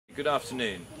Good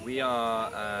afternoon. We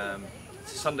are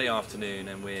it's a Sunday afternoon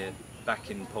and we're back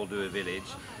in Polduwa village,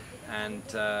 and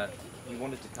we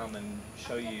wanted to come and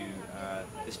show you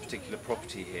this particular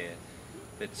property here.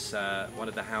 It's one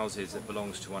of the houses that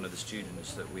belongs to one of the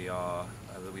students that we've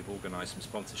organised some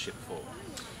sponsorship for.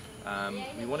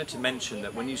 We wanted to mention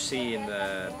that when you see in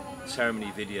the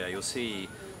ceremony video, you'll see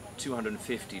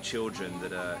 250 children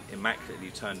that are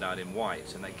immaculately turned out in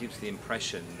white, and that gives the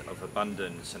impression of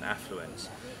abundance and affluence.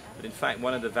 But in fact,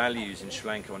 one of the values in Sri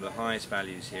Lanka, one of the highest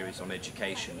values here, is on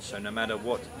education. So no matter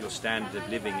what your standard of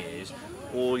living is,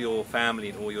 all your family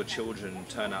and all your children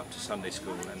turn up to Sunday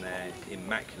school and they're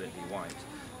immaculately white.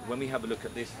 When we have a look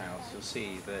at this house, you'll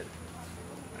see that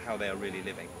how they are really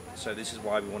living. So this is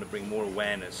why we want to bring more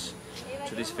awareness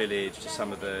to this village, to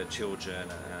some of the children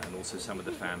and also some of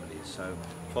the families. So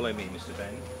follow me, Mr.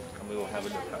 Ben, and we will have a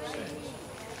look upstairs.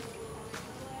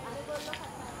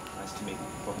 Nice to meet you.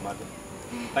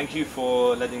 Thank you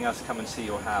for letting us come and see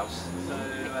your house. So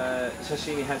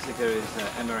Shashini Hansika is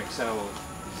MXL,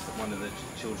 one of the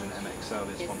children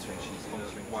MXL is sponsoring. She's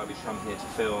sponsoring. Why we come here to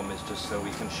film is just so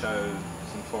we can show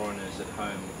some foreigners at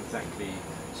home exactly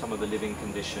some of the living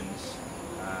conditions,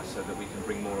 so that we can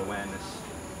bring more awareness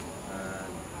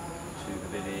to the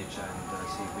village and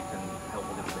see if we can help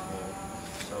a little bit more.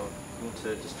 So you want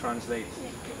to just translate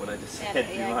what I just said,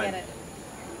 do you mind?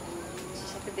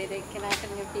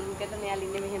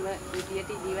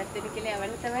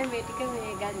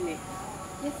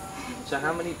 So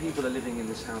how many people are living in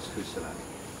this house, Kusala?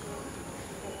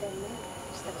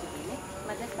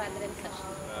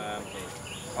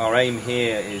 Our aim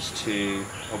here is to,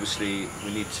 obviously,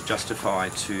 we need to justify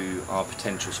to our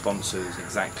potential sponsors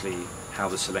exactly how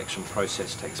the selection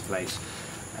process takes place.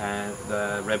 And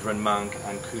the Reverend Monk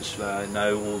and Kusala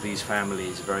know all these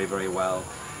families very, very well,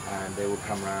 and they will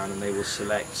come around and they will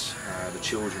select the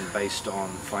children based on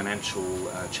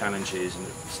financial challenges and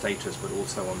status, but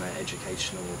also on their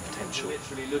educational potential. We're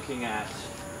literally looking at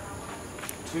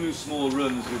 2 small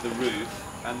rooms with a roof,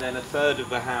 and then a third of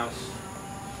the house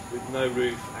with no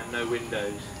roof and no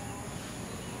windows.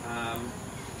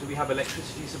 Do we have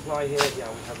electricity supply here? Yeah,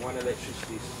 we have one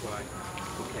electricity supply.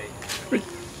 Okay.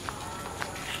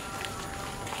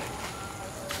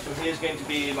 So here's going to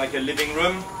be like a living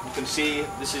room. You can see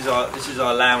this is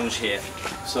our lounge here.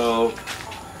 So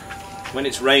when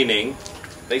it's raining,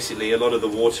 basically a lot of the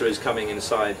water is coming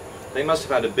inside. They must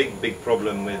have had a big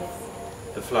problem with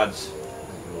the floods.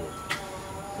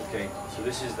 Okay, so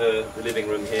this is the living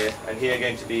room here, and here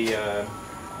going to be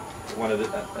one of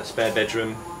a spare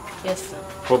bedroom. Yes, sir.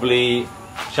 Probably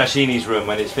Shashini's room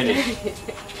when it's finished.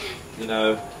 You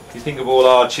know, if you think of all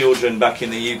our children back in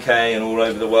the UK and all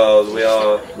over the world,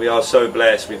 we are so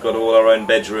blessed. We've got all our own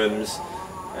bedrooms,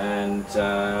 and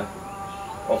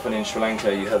often in Sri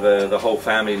Lanka you have the whole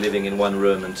family living in one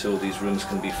room until these rooms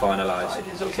can be finalised.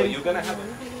 Okay, you're going to have it.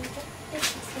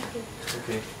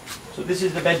 Okay, so this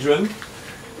is the bedroom.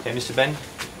 Okay, Mr. Ben,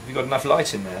 have you got enough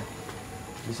light in there?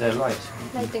 Is there light?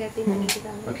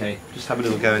 Okay, just have a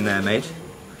little go in there, mate.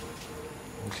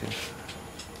 Okay.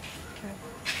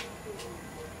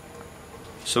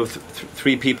 So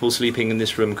 3 people sleeping in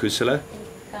this room, Kusala?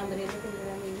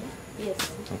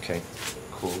 Yes. Okay,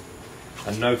 cool.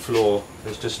 And no floor,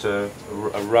 there's just a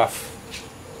rough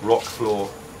rock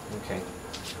floor. Okay,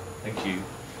 thank you.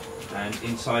 And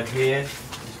inside here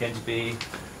is going to be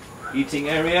eating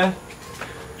area.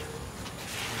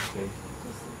 Okay.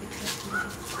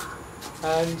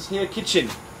 And here, kitchen.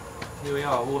 Here we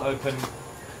are, all open.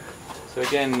 So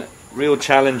again, real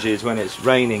challenges when it's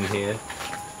raining here.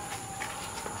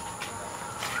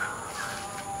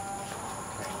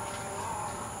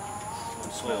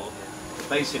 Smell.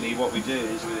 Basically, what we do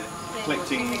is we're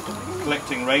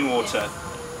collecting rainwater.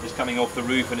 Is coming off the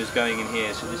roof and is going in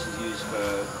here. So this is used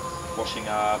for washing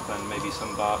up and maybe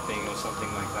some bathing or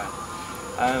something like that.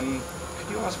 Could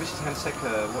you ask Mrs.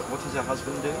 Hanseka what is her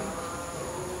husband doing?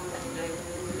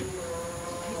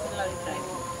 He's a lorry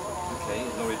driver. Okay,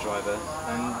 lorry driver.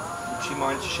 And would you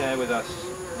mind to share with us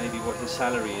maybe what his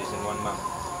salary is in 1 month?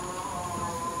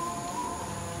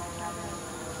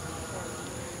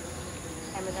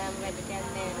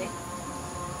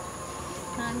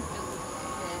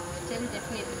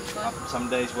 Some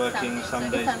days working, some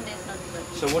days not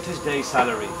working. So what is day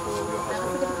salary for your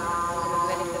husband?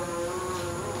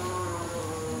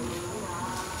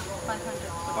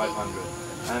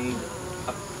 500. And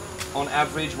on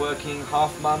average working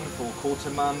half month or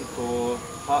quarter month or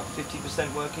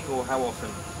 50% working, or how often?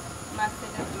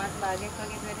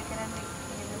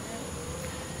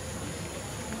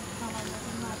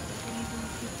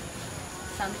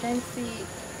 Sometimes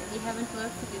We haven't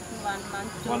worked for 1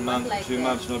 month, 1 month, like 2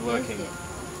 months not working. Yes.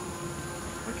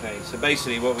 Okay, so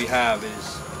basically what we have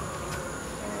is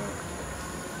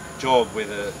a job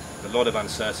with a lot of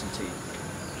uncertainty.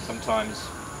 Sometimes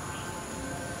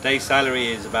day salary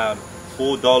is about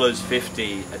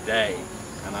 $4.50 a day,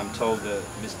 and I'm told that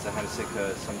Mr.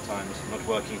 Hansika sometimes not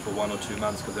working for 1 or 2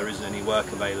 months because there isn't any work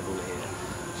available here.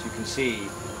 So you can see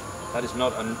that is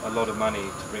not a lot of money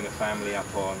to bring a family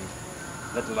up on,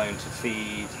 let alone to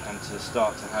feed and to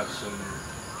start to have some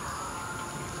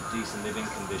decent living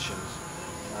conditions.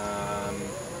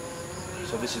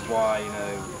 So this is why, you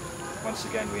know, once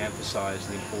again we emphasise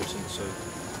the importance of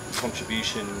the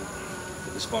contribution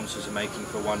that the sponsors are making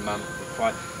for 1 month.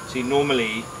 See,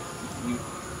 normally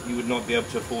you would not be able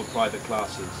to afford private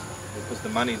classes because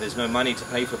there's no money to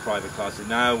pay for private classes.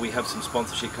 Now we have some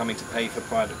sponsorship coming to pay for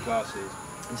private classes.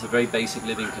 These are very basic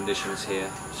living conditions here.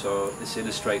 So this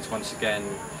illustrates once again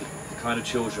the kind of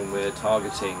children we're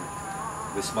targeting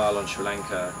with Smile on Sri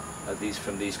Lanka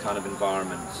from these kind of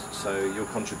environments. So your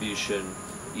contribution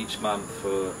each month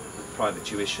for private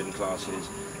tuition classes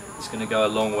is going to go a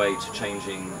long way to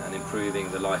changing and improving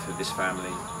the life of this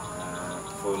family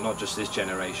for not just this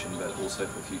generation but also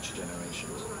for future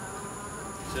generations.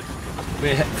 So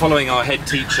we're following our head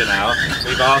teacher now.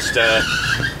 We've asked her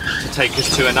to take us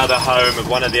to another home of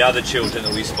one of the other children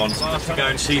that we sponsor to go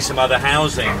and see some other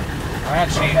housing.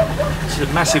 It's a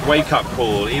massive wake-up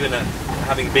call, even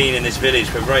having been in this village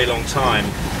for a very long time.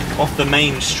 Off the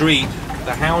main street,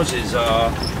 the houses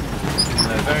are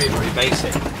very, very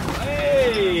basic.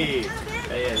 Hey!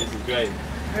 Yeah, this is great.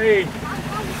 Hey!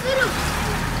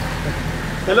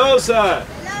 Hello, sir!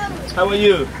 Hello! How are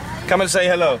you? Come and say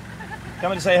hello.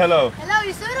 Come and say hello. Hello,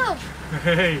 Isuru!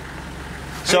 Hey!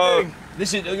 So,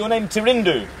 this is your name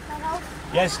Tirindu? Hello.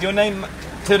 Yes, your name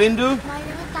Tirindu? My name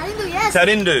is Tarindu, yes.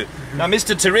 Tarindu. Now,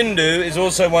 Mr. Tirindu is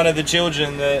also one of the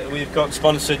children that we've got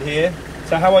sponsored here.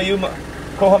 So, how are you,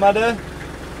 Kohamada?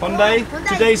 Honday? Honday.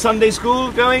 Today, Sunday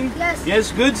school going? Yes.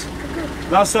 Yes, good?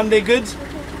 Good. Last Sunday, good?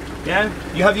 Yeah?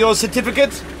 You have your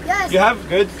certificate? Yes. You have?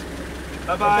 Good.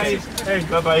 Bye-bye. Hey,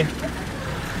 bye-bye.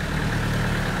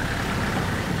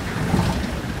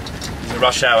 It's a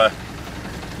rush hour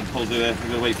in Polduwa. We're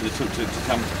going to wait for the tuk-tuk to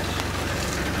come.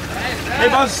 Hey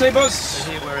boss, hey boss!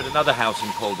 So here we're at another house in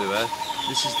Polduwa.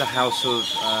 This is the house of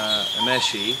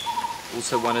Ameshi,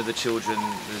 also one of the children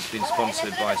that has been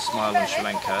sponsored by Smile on Sri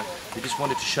Lanka. We just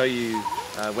wanted to show you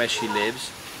where she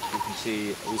lives. You can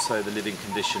see also the living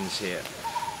conditions here.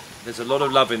 There's a lot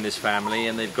of love in this family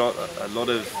and they've got a lot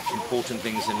of important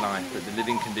things in life, but the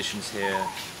living conditions here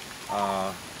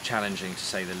are challenging to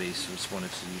say the least. We just wanted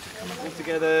you to come up.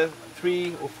 Together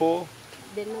 3 or 4?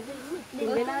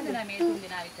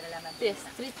 Yes,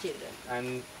 3 children.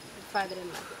 And Father and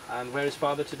mother. and where is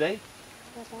father today?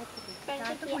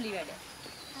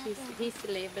 He's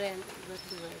labor and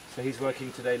working work. So he's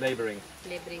working today labouring?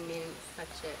 Laboring in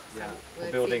such a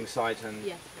A building site and...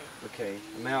 Yes. Okay.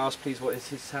 May I ask please what is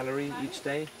his salary each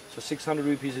day? So 600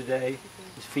 rupees a day.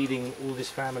 He's feeding all this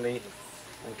family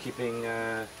and keeping...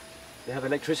 they have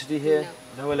electricity here?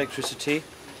 No electricity.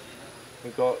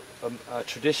 We've got a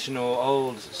traditional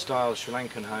old style Sri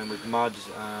Lankan home with mud,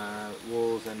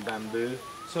 walls and bamboo.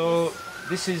 So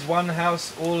this is one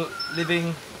house, all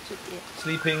living,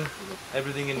 sleeping,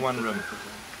 everything in one room.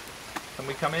 Can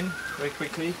we come in very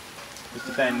quickly?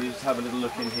 Mr. Ben, you just have a little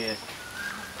look in here.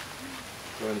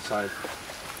 Go inside.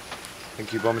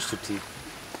 Thank you, Mr. T.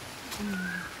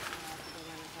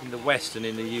 In the West and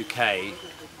in the UK,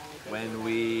 when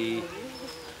we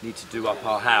need to do up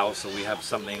our house or we have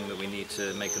something that we need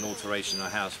to make an alteration in our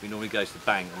house, we normally go to the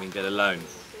bank and we can get a loan.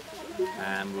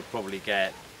 And we'll probably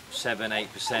get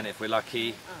 7–8% if we're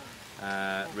lucky,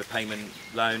 repayment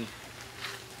loan.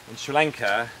 In Sri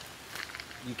Lanka,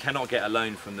 you cannot get a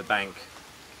loan from the bank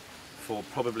for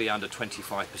probably under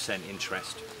 25%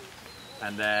 interest.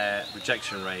 And their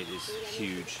rejection rate is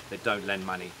huge. They don't lend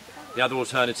money. The other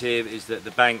alternative is that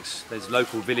the banks, there's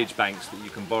local village banks that you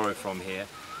can borrow from here.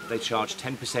 They charge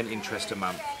 10% interest a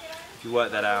month. If you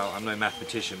work that out, I'm no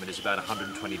mathematician, but it's about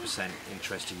 120%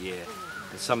 interest a year.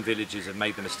 And some villages have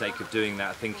made the mistake of doing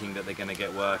that, thinking that they're going to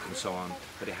get work and so on,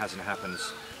 but it hasn't happened.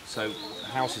 So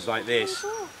houses like this,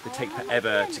 they take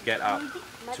forever to get up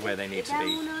to where they need to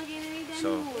be.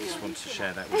 So I just wanted to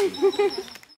share that with you.